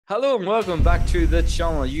Hello and welcome back to the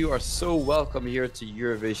channel. You are so welcome here to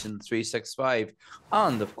Eurovision 365.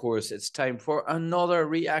 And of course, it's time for another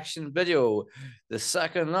reaction video, the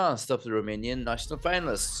second last of the Romanian national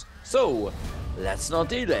finalists. So, let's not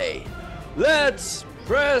delay. Let's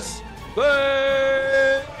press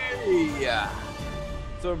play!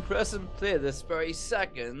 So I'm pressing play this very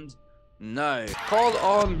second now. Call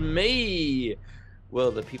on me!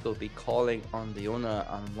 Will the people be calling on Deiona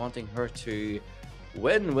and wanting her to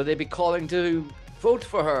win? Will they be calling to vote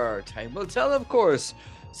for her? Time will tell, of course.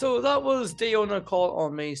 So that was Deiona Call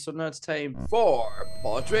on Me. So now it's time for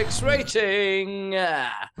Patrick's rating.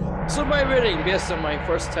 So my rating based on my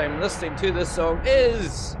first time listening to this song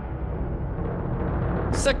is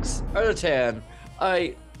 6 out of 10.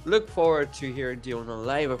 I look forward to hearing Deiona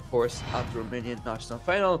live, of course, at the Romanian national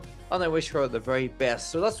final, and I wish her the very best.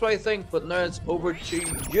 So that's what I think, but now it's over to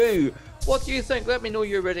you. What do you think? Let me know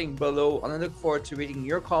your rating below, and I look forward to reading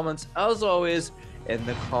your comments, as always, in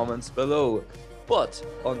the comments below. But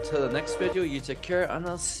until the next video, you take care, and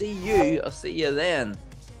I'll see you then.